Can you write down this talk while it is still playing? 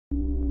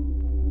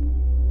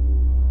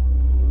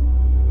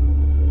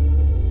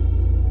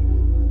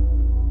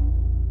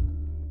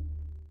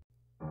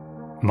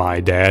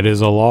My dad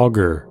is a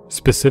logger,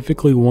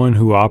 specifically one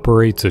who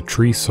operates a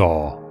tree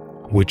saw,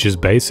 which is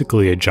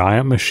basically a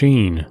giant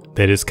machine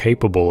that is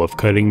capable of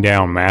cutting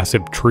down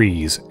massive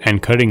trees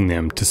and cutting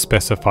them to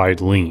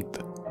specified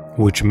length,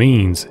 which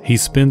means he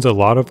spends a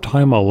lot of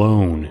time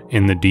alone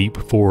in the deep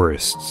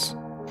forests.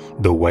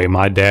 The way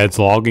my dad's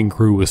logging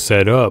crew was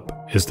set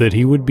up is that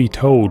he would be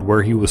told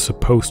where he was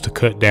supposed to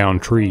cut down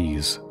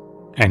trees,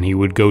 and he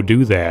would go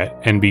do that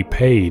and be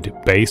paid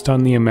based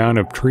on the amount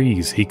of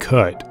trees he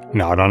cut,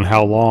 not on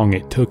how long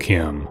it took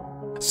him.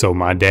 So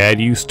my dad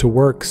used to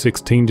work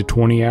 16 to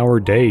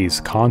 20-hour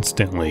days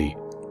constantly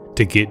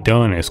to get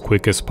done as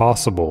quick as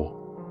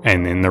possible,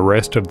 and then the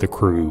rest of the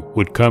crew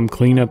would come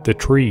clean up the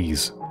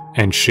trees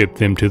and ship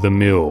them to the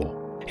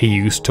mill. He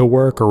used to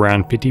work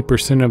around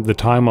 50% of the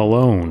time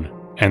alone,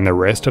 and the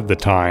rest of the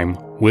time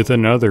with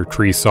another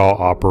tree saw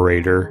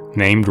operator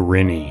named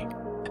Rennie.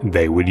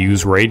 They would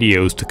use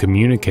radios to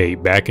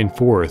communicate back and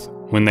forth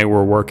when they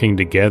were working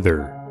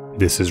together.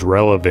 This is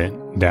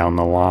relevant down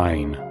the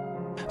line.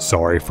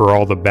 Sorry for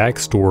all the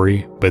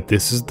backstory, but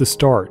this is the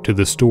start to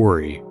the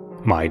story.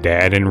 My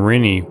dad and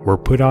Rennie were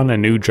put on a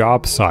new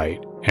job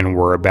site and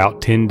were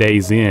about 10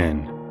 days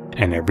in,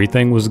 and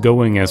everything was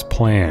going as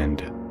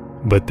planned.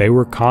 But they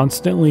were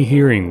constantly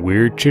hearing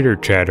weird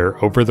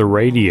chitter-chatter over the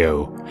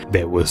radio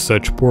that was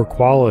such poor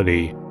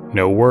quality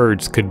no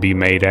words could be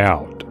made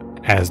out.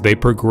 As they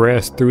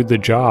progressed through the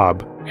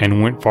job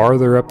and went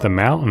farther up the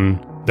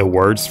mountain, the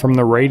words from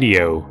the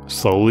radio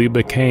slowly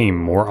became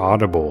more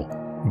audible.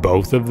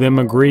 Both of them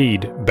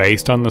agreed,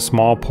 based on the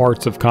small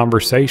parts of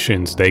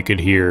conversations they could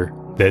hear,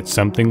 that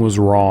something was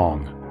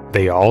wrong.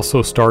 They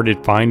also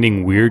started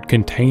finding weird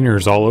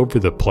containers all over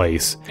the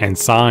place and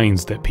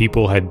signs that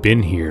people had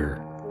been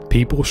here.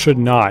 People should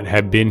not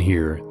have been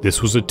here.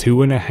 This was a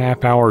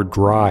 2.5-hour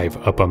drive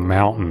up a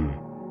mountain.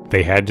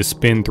 They had to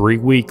spend 3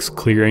 weeks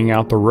clearing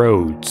out the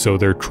road so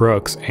their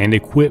trucks and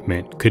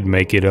equipment could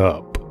make it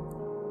up.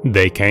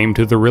 They came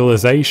to the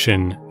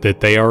realization that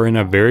they are in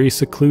a very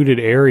secluded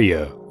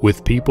area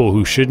with people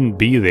who shouldn't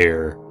be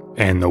there,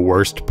 and the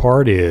worst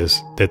part is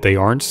that they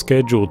aren't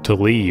scheduled to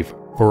leave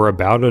for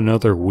about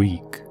another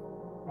week.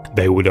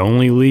 They would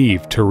only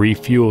leave to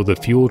refuel the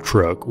fuel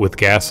truck with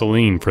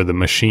gasoline for the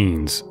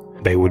machines.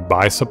 They would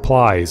buy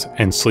supplies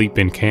and sleep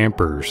in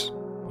campers.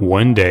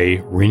 One day,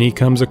 Rennie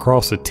comes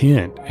across a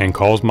tent and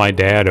calls my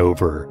dad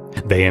over.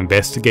 They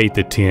investigate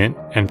the tent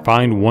and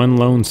find one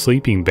lone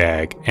sleeping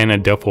bag and a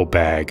duffel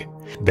bag.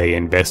 They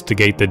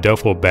investigate the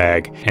duffel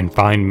bag and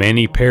find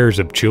many pairs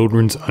of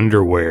children's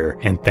underwear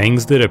and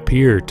things that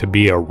appear to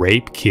be a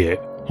rape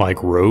kit,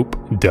 like rope,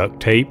 duct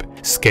tape,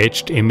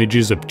 sketched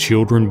images of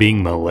children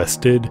being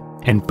molested,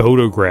 and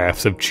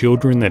photographs of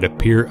children that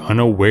appear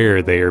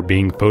unaware they are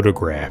being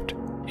photographed.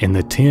 In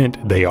the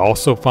tent, they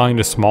also find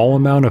a small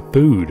amount of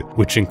food,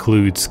 which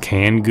includes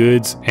canned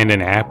goods and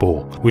an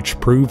apple, which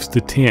proves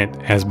the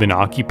tent has been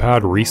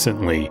occupied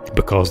recently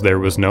because there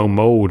was no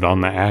mold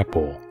on the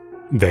apple.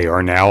 They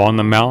are now on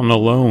the mountain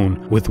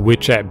alone, with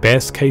which at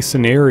best case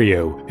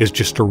scenario is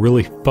just a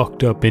really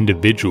fucked up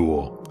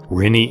individual.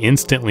 Rennie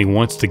instantly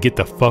wants to get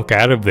the fuck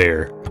out of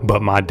there,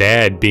 but my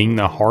dad, being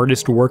the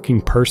hardest working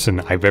person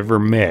I've ever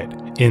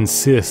met,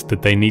 insists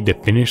that they need to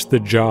finish the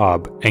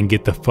job and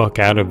get the fuck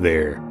out of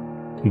there.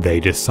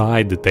 They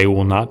decide that they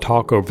will not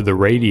talk over the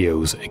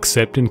radios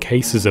except in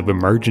cases of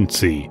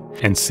emergency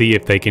and see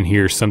if they can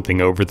hear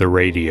something over the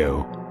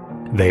radio.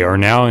 They are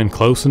now in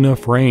close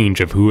enough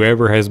range of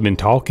whoever has been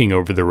talking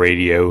over the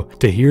radio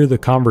to hear the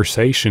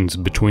conversations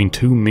between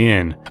two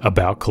men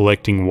about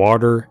collecting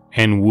water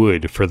and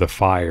wood for the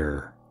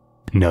fire.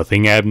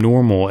 Nothing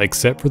abnormal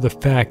except for the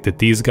fact that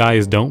these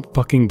guys don't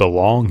fucking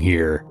belong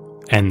here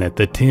and that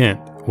the tent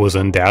was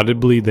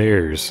undoubtedly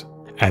theirs.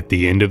 At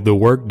the end of the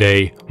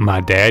workday, my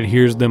dad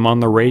hears them on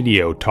the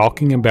radio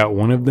talking about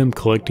one of them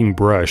collecting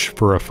brush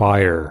for a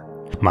fire.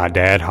 My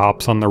dad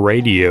hops on the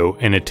radio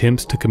and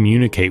attempts to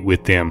communicate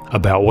with them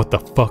about what the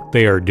fuck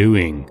they are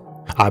doing.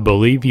 I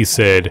believe he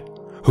said,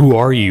 "Who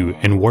are you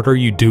and what are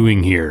you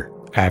doing here?"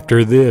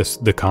 After this,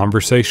 the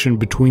conversation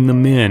between the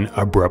men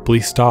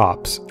abruptly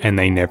stops and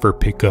they never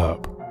pick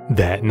up.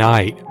 That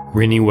night,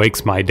 Rennie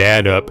wakes my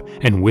dad up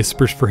and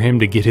whispers for him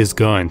to get his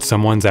gun,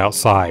 someone's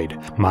outside.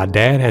 My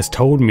dad has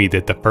told me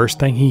that the first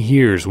thing he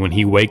hears when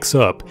he wakes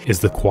up is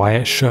the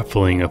quiet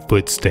shuffling of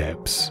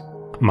footsteps.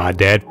 My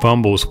dad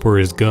fumbles for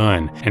his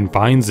gun and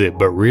finds it,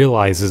 but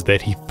realizes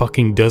that he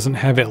fucking doesn't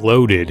have it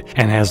loaded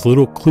and has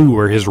little clue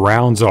where his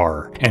rounds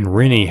are, and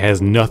Rennie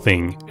has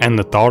nothing, and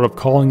the thought of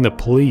calling the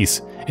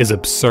police is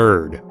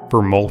absurd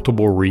for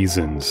multiple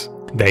reasons.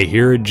 They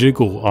hear a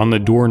jiggle on the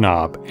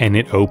doorknob and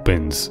it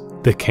opens.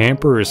 The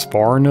camper is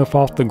far enough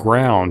off the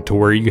ground to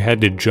where you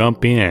had to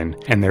jump in,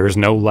 and there is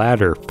no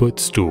ladder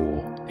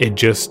footstool. It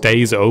just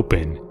stays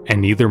open,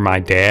 and neither my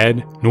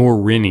dad nor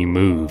Rennie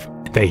move.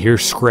 They hear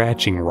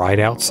scratching right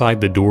outside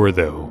the door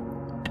though.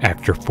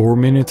 After 4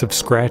 minutes of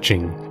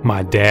scratching,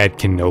 my dad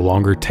can no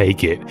longer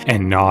take it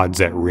and nods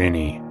at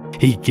Rennie.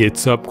 He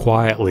gets up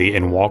quietly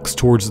and walks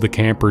towards the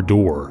camper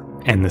door.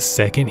 and the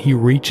second he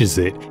reaches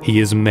it, he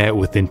is met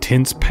with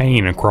intense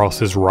pain across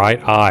his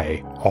right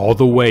eye, all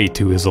the way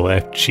to his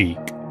left cheek.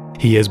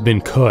 He has been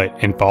cut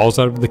and falls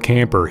out of the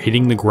camper,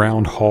 hitting the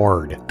ground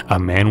hard. A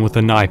man with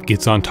a knife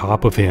gets on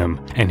top of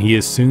him, and he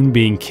is soon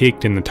being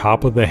kicked in the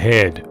top of the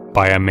head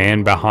by a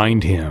man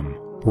behind him.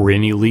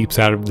 Rennie leaps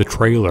out of the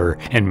trailer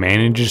and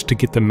manages to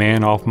get the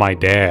man off my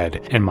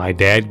dad, and my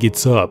dad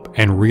gets up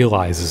and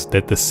realizes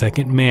that the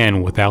second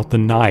man without the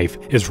knife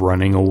is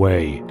running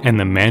away, and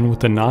the man with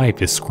the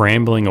knife is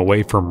scrambling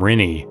away from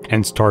Rennie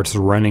and starts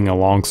running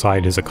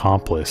alongside his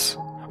accomplice.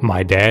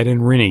 My dad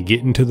and Rennie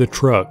get into the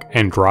truck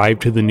and drive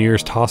to the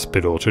nearest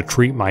hospital to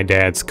treat my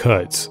dad's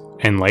cuts,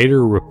 and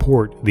later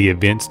report the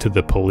events to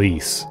the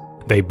police.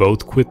 They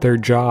both quit their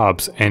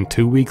jobs, and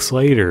 2 weeks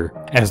later,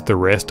 as the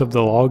rest of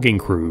the logging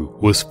crew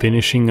was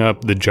finishing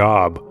up the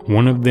job,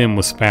 one of them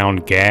was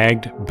found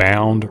gagged,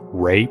 bound,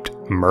 raped,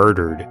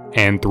 murdered,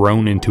 and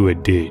thrown into a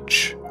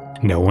ditch.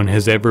 No one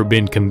has ever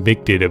been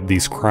convicted of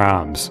these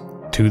crimes.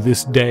 To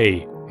this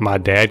day, my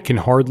dad can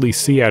hardly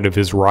see out of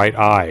his right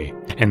eye,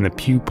 and the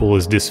pupil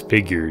is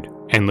disfigured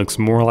and looks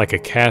more like a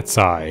cat's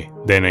eye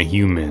than a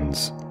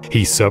human's.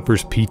 He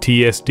suffers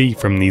PTSD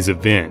from these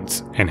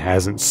events and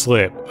hasn't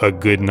slept a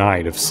good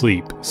night of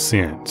sleep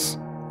since.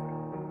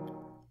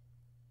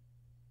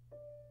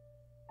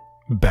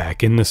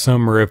 Back in the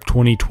summer of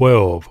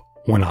 2012,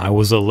 when I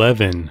was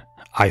 11,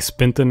 I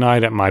spent the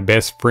night at my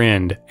best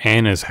friend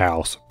Anna's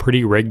house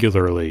pretty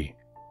regularly.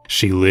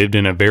 She lived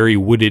in a very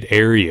wooded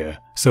area,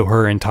 so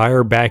her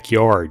entire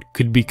backyard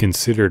could be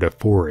considered a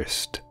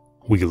forest.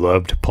 We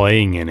loved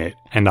playing in it,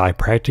 and I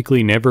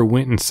practically never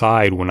went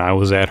inside when I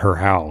was at her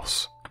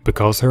house.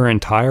 Because her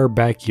entire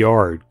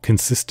backyard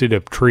consisted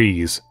of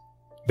trees,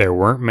 there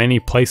weren't many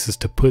places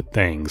to put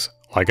things,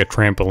 like a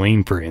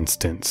trampoline for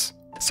instance,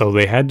 so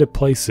they had to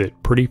place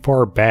it pretty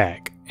far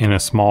back in a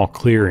small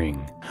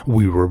clearing.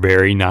 We were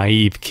very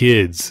naive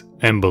kids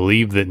and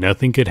believed that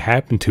nothing could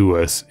happen to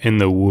us in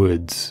the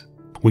woods.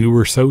 We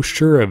were so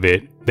sure of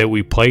it that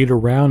we played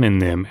around in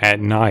them at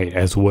night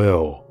as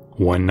well.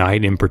 One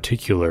night in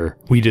particular,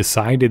 we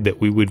decided that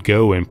we would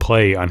go and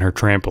play on her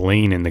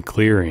trampoline in the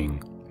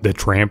clearing. The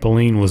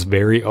trampoline was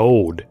very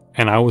old,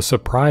 and I was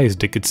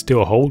surprised it could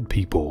still hold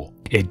people.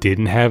 It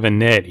didn't have a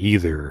net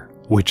either,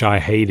 which I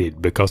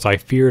hated because I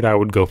feared I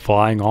would go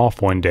flying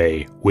off one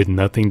day with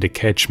nothing to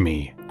catch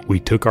me. We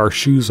took our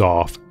shoes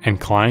off and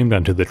climbed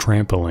onto the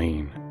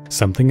trampoline.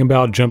 Something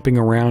about jumping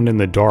around in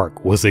the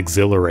dark was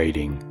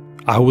exhilarating.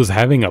 I was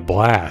having a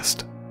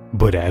blast,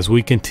 but as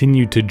we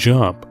continued to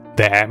jump,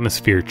 the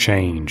atmosphere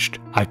changed.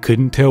 I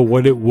couldn't tell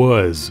what it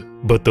was,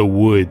 but the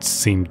woods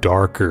seemed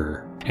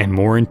darker and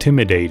more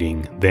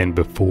intimidating than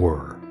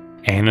before.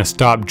 Anna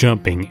stopped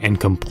jumping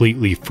and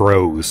completely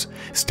froze,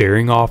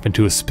 staring off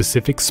into a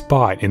specific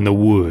spot in the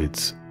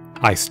woods.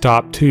 I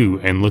stopped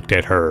too and looked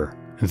at her.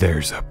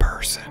 "There's a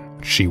person,"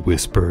 she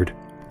whispered.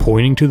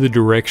 Pointing to the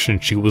direction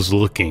she was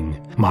looking,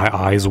 my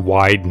eyes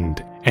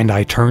widened and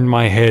I turned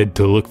my head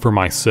to look for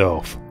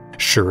myself.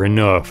 Sure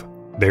enough,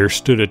 there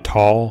stood a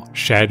tall,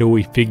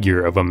 shadowy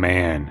figure of a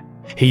man.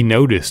 He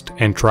noticed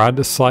and tried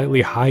to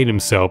slightly hide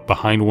himself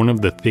behind one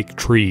of the thick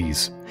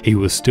trees. He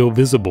was still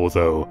visible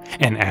though,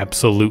 and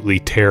absolutely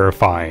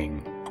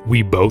terrifying.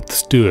 We both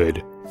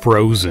stood,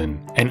 frozen,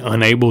 and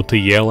unable to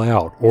yell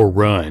out or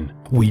run.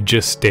 We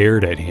just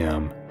stared at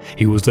him.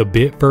 He was a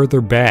bit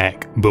further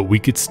back, but we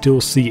could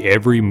still see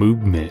every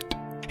movement.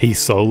 He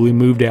slowly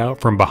moved out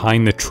from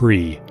behind the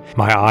tree.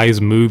 My eyes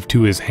moved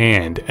to his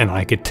hand, and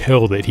I could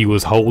tell that he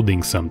was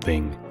holding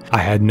something. I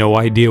had no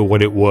idea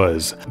what it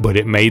was, but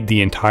it made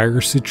the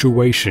entire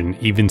situation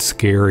even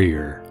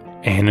scarier.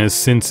 Anna's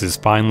senses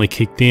finally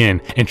kicked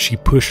in, and she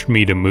pushed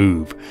me to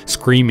move,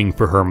 screaming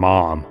for her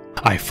mom.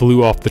 I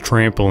flew off the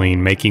trampoline,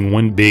 making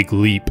one big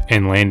leap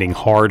and landing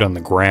hard on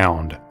the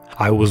ground.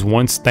 I was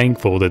once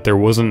thankful that there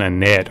wasn't a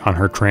net on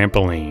her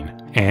trampoline.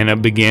 Anna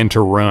began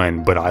to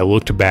run, but I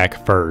looked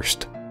back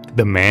first.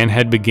 The man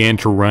had began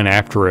to run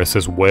after us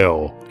as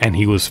well, and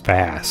he was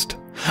fast.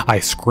 I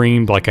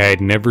screamed like I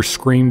had never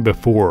screamed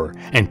before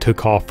and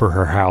took off for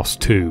her house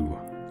too.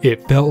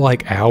 It felt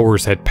like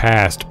hours had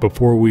passed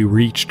before we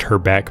reached her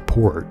back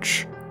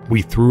porch.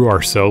 We threw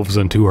ourselves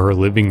into her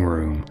living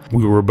room.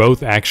 We were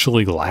both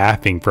actually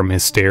laughing from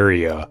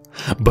hysteria,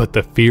 but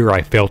the fear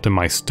I felt in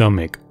my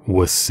stomach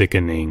was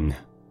sickening.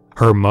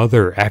 Her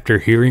mother, after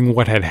hearing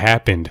what had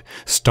happened,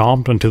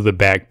 stomped onto the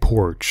back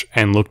porch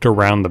and looked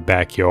around the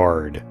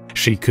backyard.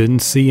 She couldn't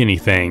see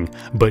anything,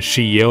 but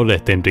she yelled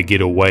at them to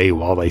get away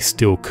while they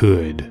still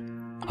could.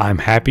 I'm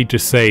happy to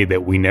say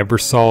that we never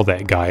saw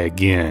that guy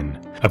again.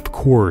 Of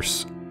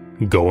course,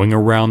 going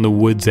around the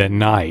woods at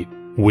night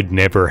would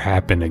never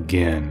happen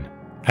again.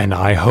 And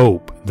I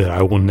hope that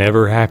I will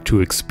never have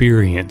to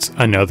experience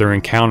another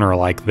encounter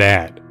like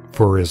that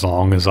for as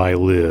long as I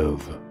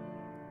live.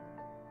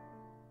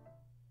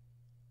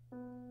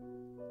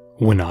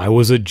 When I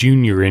was a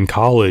junior in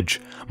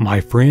college, my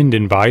friend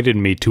invited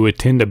me to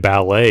attend a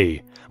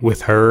ballet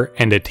with her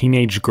and a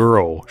teenage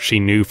girl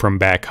she knew from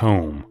back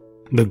home.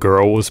 The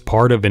girl was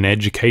part of an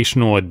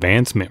educational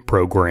advancement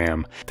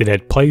program that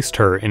had placed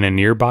her in a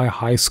nearby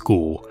high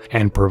school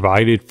and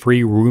provided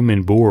free room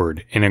and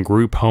board in a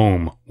group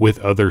home with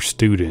other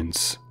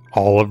students.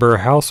 All of her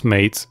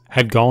housemates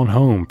had gone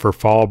home for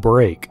fall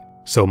break,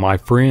 so my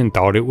friend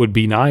thought it would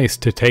be nice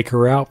to take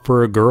her out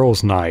for a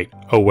girls' night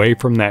away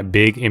from that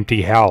big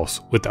empty house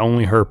with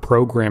only her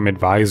program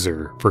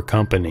advisor for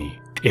company.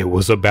 It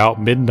was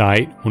about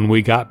midnight when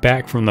we got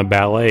back from the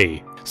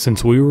ballet.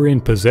 Since we were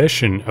in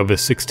possession of a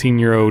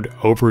 16-year-old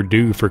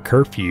overdue for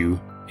curfew,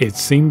 it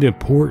seemed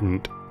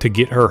important to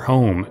get her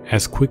home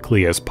as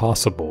quickly as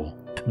possible.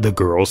 The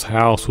girl's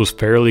house was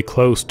fairly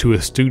close to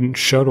a student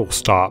shuttle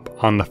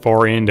stop on the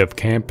far end of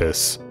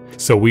campus,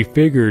 so we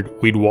figured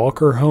we'd walk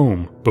her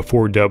home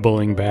before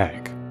doubling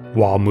back.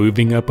 While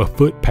moving up a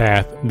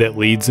footpath that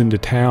leads into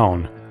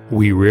town,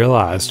 we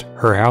realized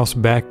her house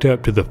backed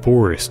up to the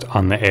forest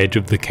on the edge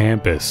of the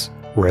campus.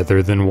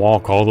 Rather than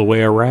walk all the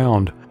way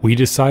around, we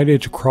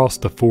decided to cross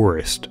the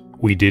forest.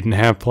 We didn't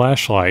have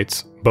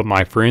flashlights, but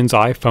my friend's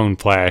iPhone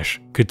flash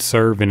could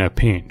serve in a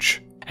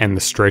pinch, and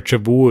the stretch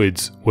of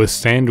woods was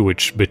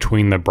sandwiched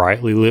between the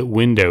brightly lit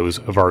windows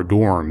of our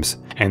dorms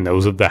and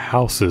those of the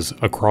houses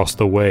across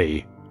the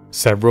way.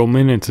 Several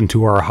minutes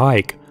into our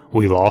hike,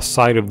 we lost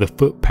sight of the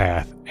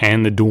footpath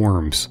and the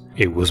dorms.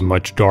 It was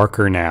much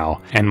darker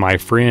now, and my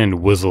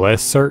friend was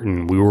less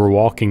certain we were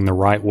walking the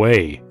right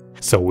way,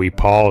 so we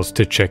paused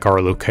to check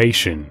our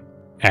location.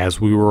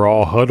 As we were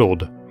all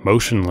huddled,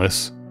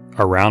 motionless,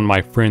 around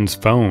my friend's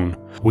phone,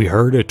 we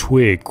heard a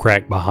twig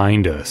crack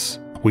behind us.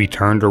 We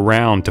turned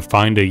around to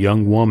find a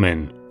young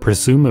woman,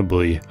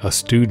 presumably a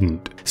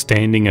student,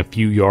 standing a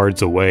few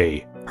yards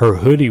away. Her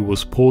hoodie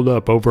was pulled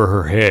up over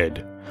her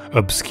head,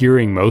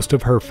 obscuring most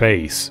of her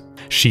face.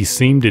 She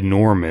seemed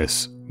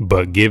enormous,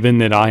 but given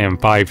that I am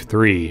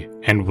 5'3"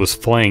 and was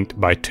flanked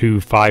by two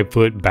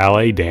 5-foot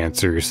ballet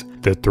dancers,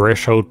 the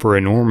threshold for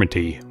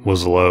enormity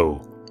was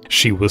low.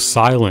 She was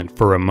silent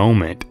for a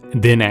moment,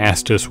 then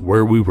asked us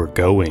where we were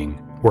going.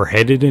 "We're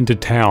headed into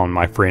town,"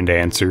 my friend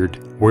answered.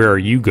 "Where are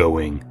you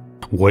going?"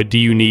 "What do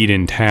you need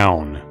in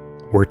town?"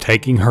 "We're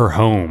taking her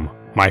home."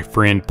 My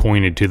friend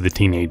pointed to the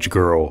teenage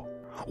girl.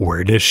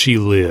 "Where does she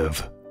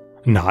live?"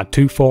 "Not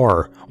too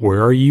far.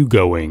 Where are you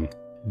going?"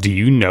 "Do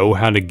you know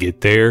how to get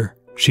there?"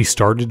 She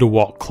started to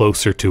walk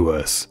closer to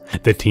us.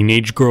 The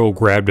teenage girl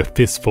grabbed a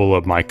fistful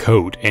of my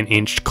coat and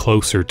inched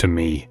closer to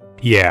me.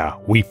 "Yeah,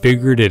 we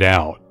figured it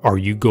out. Are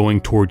you going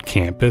toward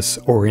campus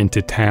or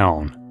into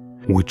town?"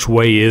 "Which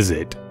way is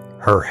it?"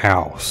 "Her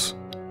house."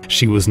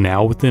 She was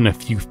now within a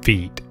few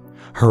feet.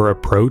 Her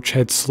approach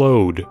had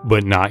slowed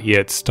but not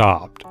yet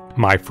stopped.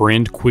 My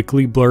friend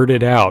quickly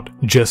blurted out,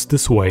 "Just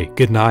this way,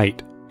 good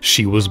night."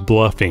 She was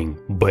bluffing,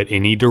 but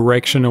any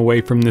direction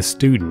away from the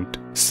student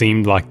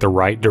seemed like the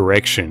right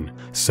direction,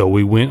 so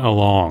we went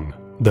along.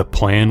 The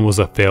plan was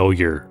a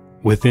failure.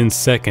 Within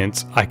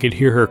seconds, I could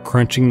hear her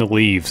crunching the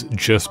leaves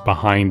just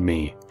behind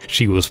me.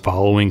 She was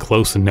following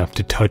close enough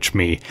to touch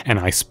me, and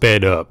I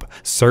sped up,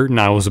 certain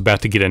I was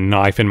about to get a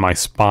knife in my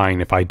spine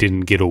if I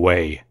didn't get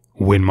away.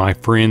 When my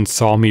friend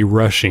saw me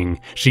rushing,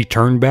 she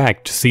turned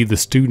back to see the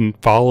student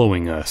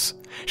following us.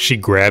 She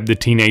grabbed the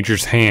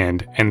teenager's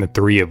hand, and the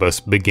three of us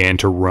began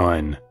to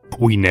run.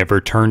 We never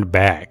turned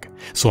back,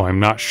 so I'm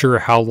not sure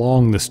how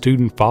long the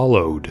student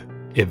followed.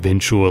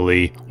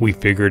 Eventually, we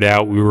figured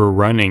out we were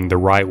running the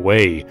right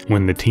way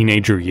when the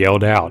teenager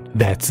yelled out,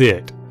 "That's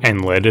it,"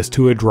 and led us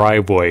to a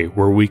driveway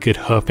where we could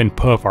huff and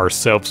puff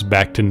ourselves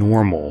back to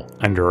normal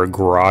under a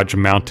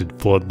garage-mounted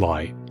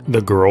floodlight.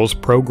 The girl's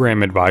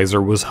program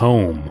advisor was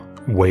home,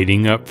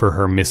 waiting up for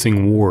her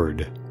missing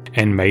ward,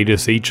 and made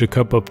us each a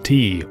cup of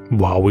tea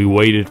while we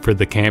waited for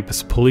the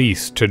campus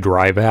police to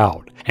drive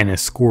out and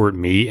escort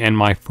me and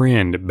my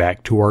friend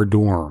back to our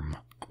dorm.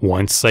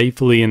 Once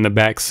safely in the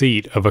back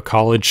seat of a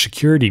college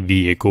security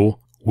vehicle,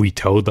 we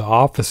told the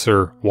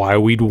officer why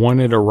we'd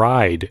wanted a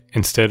ride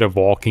instead of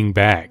walking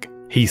back.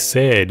 He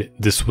said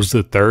this was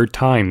the third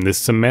time this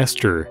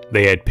semester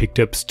they had picked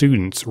up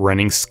students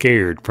running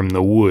scared from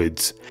the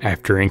woods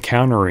after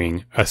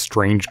encountering a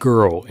strange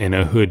girl in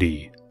a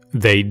hoodie.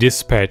 They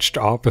dispatched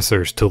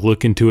officers to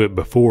look into it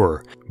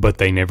before, but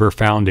they never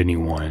found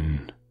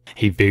anyone.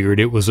 He figured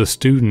it was a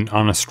student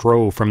on a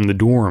stroll from the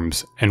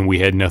dorms and we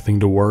had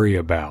nothing to worry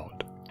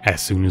about. As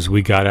soon as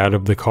we got out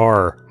of the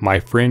car, my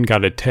friend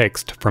got a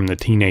text from the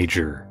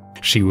teenager.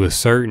 She was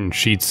certain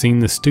she'd seen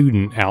the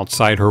student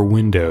outside her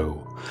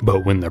window,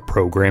 but when the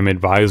program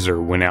advisor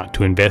went out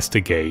to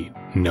investigate,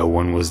 no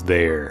one was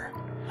there.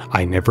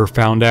 I never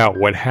found out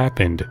what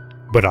happened,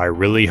 but I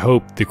really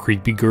hope the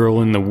creepy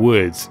girl in the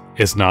woods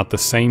is not the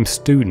same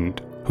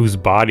student whose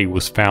body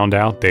was found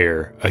out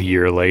there a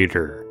year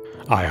later.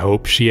 I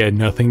hope she had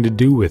nothing to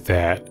do with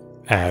that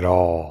at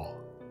all.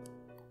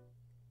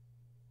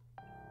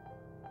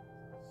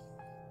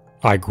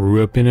 I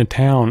grew up in a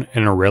town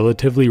in a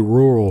relatively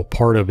rural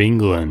part of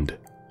England.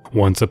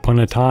 Once upon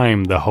a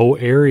time, the whole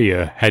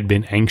area had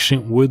been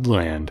ancient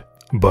woodland,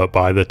 but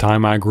by the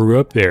time I grew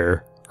up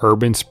there,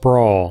 urban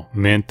sprawl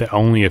meant that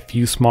only a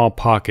few small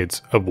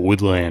pockets of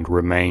woodland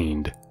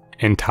remained.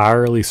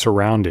 entirely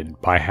surrounded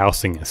by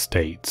housing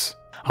estates.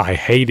 I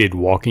hated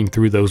walking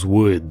through those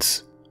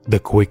woods. The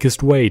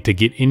quickest way to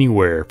get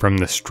anywhere from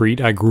the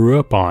street I grew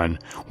up on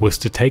was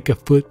to take a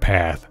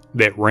footpath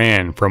that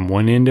ran from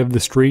one end of the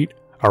street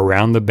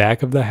around the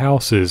back of the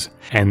houses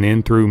and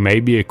then through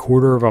maybe a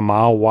quarter of a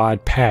mile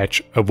wide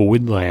patch of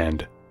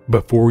woodland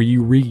before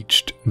you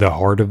reached the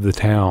heart of the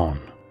town.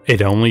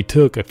 It only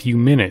took a few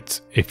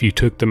minutes if you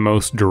took the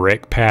most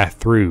direct path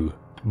through,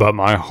 but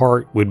my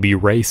heart would be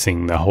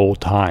racing the whole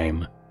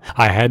time.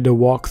 I had to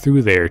walk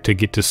through there to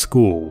get to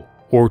school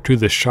or to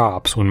the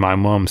shops when my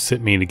mom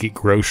sent me to get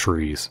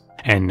groceries,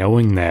 and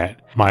knowing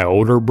that, my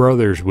older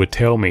brothers would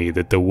tell me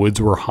that the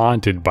woods were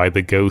haunted by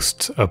the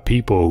ghosts of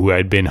people who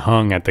had been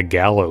hung at the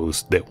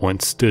gallows that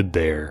once stood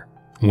there.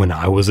 When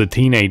I was a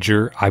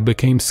teenager, I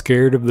became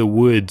scared of the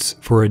woods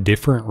for a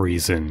different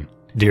reason.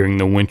 During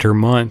the winter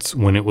months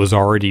when it was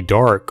already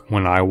dark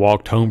when I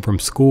walked home from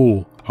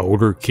school,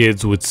 older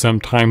kids would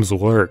sometimes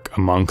lurk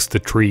amongst the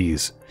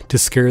trees to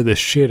scare the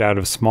shit out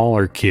of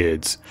smaller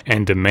kids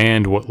and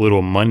demand what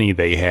little money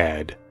they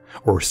had,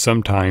 or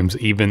sometimes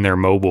even their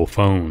mobile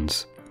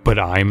phones. But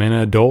I'm an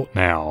adult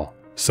now,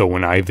 so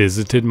when I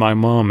visited my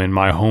mom in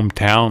my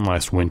hometown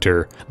last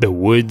winter, the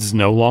woods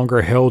no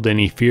longer held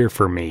any fear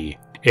for me.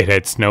 It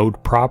had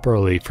snowed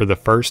properly for the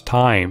first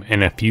time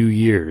in a few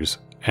years,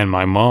 and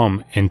my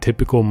mom, in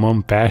typical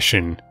mom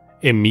fashion,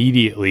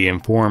 immediately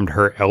informed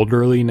her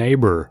elderly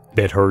neighbor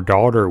that her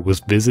daughter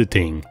was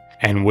visiting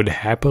and would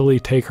happily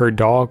take her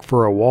dog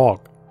for a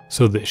walk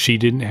so that she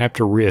didn't have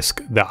to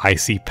risk the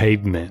icy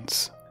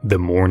pavements. The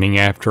morning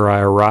after I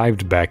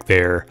arrived back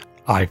there,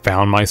 I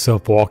found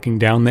myself walking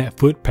down that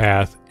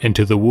footpath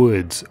into the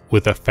woods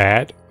with a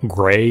fat,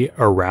 gray,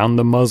 around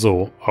the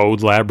muzzle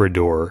old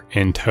Labrador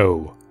in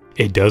tow.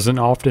 It doesn't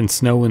often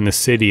snow in the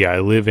city I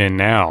live in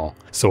now,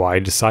 so I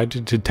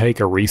decided to take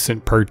a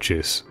recent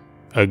purchase,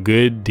 a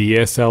good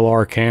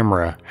DSLR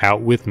camera,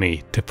 out with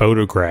me to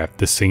photograph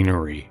the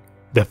scenery.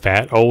 The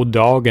fat old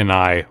dog and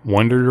I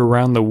wandered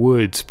around the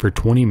woods for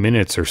 20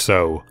 minutes or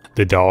so,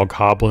 the dog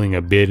hobbling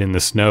a bit in the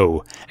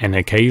snow and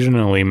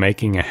occasionally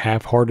making a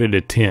half-hearted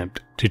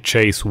attempt to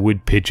chase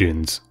wood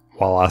pigeons,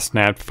 while I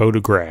snapped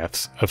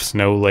photographs of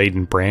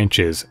snow-laden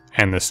branches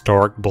and the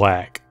stark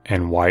black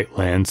and white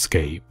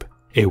landscape.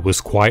 It was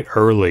quite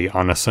early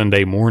on a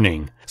Sunday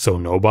morning, so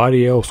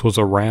nobody else was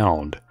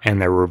around, and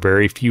there were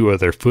very few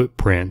other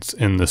footprints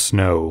in the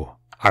snow.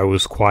 I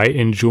was quite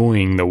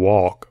enjoying the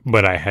walk,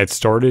 but I had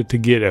started to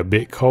get a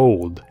bit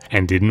cold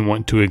and didn't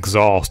want to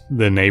exhaust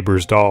the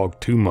neighbor's dog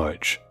too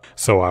much,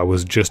 so I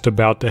was just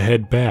about to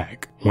head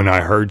back when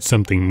I heard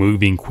something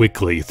moving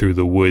quickly through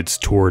the woods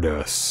toward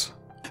us.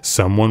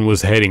 Someone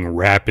was heading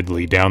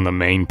rapidly down the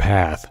main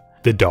path.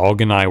 The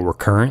dog and I were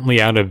currently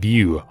out of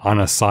view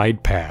on a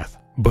side path,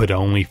 but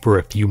only for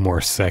a few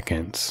more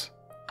seconds.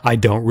 I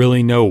don't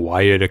really know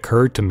why it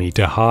occurred to me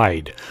to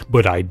hide,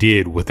 but I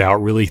did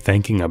without really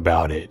thinking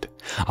about it.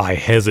 I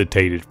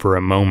hesitated for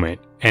a moment,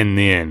 and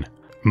then,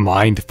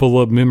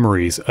 mindful of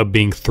memories of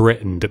being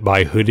threatened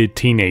by hooded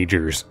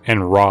teenagers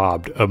and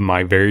robbed of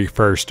my very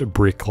first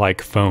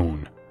brick-like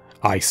phone,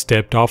 I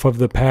stepped off of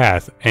the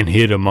path and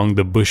hid among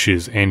the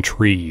bushes and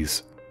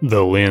trees.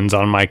 The lens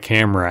on my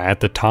camera at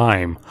the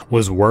time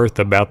was worth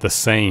about the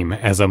same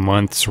as a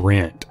month's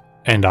rent,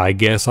 and I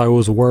guess I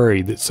was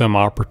worried that some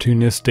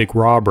opportunistic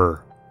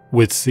robber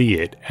would see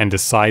it and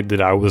decide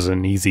that I was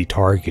an easy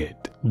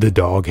target. The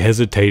dog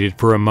hesitated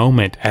for a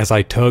moment as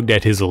I tugged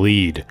at his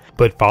lead,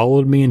 but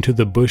followed me into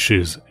the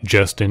bushes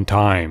just in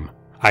time.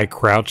 I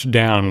crouched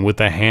down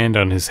with a hand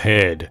on his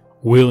head,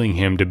 willing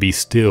him to be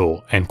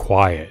still and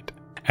quiet.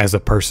 As a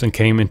person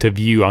came into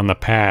view on the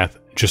path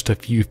just a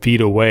few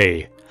feet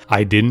away,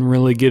 I didn't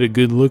really get a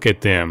good look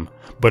at them,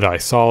 but I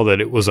saw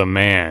that it was a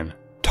man,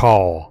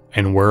 tall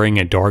and wearing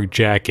a dark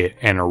jacket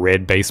and a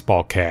red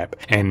baseball cap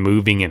and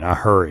moving in a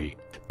hurry.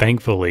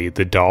 Thankfully,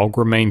 the dog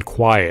remained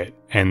quiet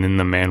and then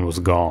the man was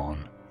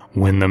gone.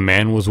 When the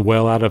man was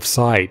well out of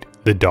sight,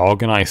 the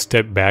dog and I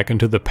stepped back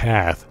into the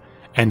path,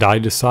 and I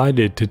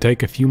decided to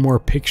take a few more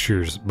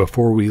pictures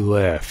before we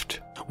left.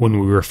 When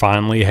we were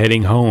finally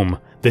heading home,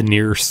 the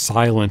near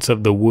silence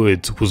of the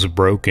woods was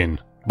broken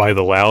by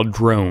the loud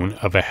drone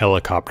of a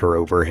helicopter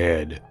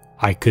overhead.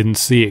 I couldn't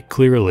see it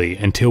clearly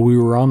until we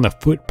were on the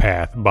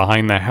footpath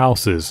behind the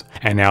houses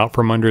and out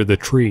from under the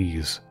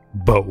trees.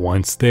 But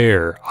once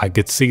there, I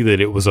could see that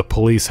it was a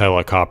police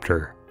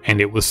helicopter, and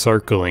it was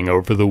circling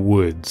over the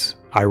woods.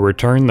 I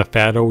returned the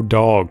fat old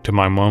dog to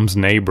my mom's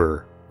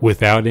neighbor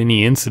without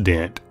any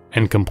incident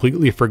and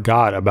completely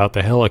forgot about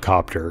the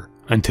helicopter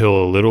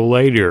until a little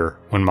later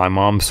when my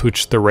mom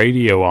switched the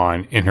radio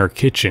on in her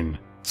kitchen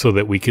so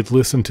that we could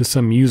listen to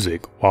some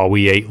music while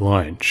we ate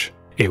lunch.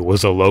 It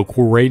was a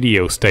local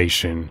radio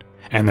station,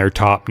 and their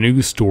top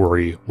news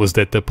story was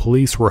that the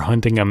police were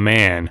hunting a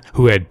man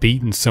who had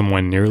beaten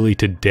someone nearly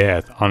to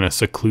death on a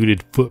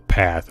secluded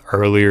footpath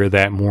earlier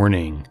that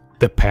morning.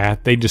 The path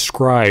they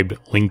described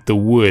linked the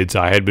woods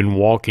I had been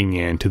walking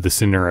in to the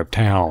center of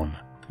town.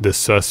 The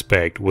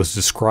suspect was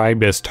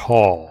described as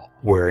tall,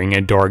 wearing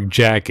a dark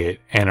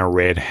jacket and a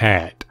red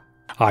hat.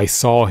 I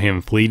saw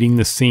him fleeing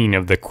the scene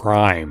of the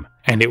crime,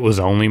 and it was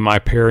only my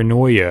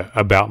paranoia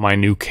about my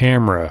new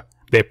camera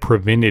that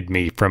prevented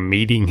me from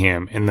meeting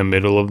him in the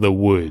middle of the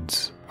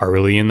woods,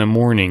 early in the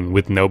morning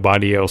with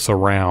nobody else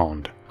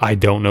around. I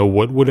don't know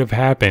what would have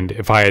happened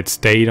if I had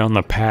stayed on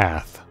the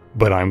path,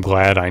 but I'm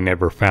glad I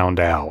never found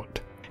out.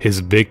 His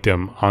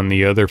victim on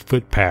the other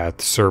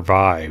footpath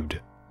survived,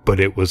 but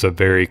it was a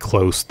very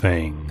close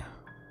thing.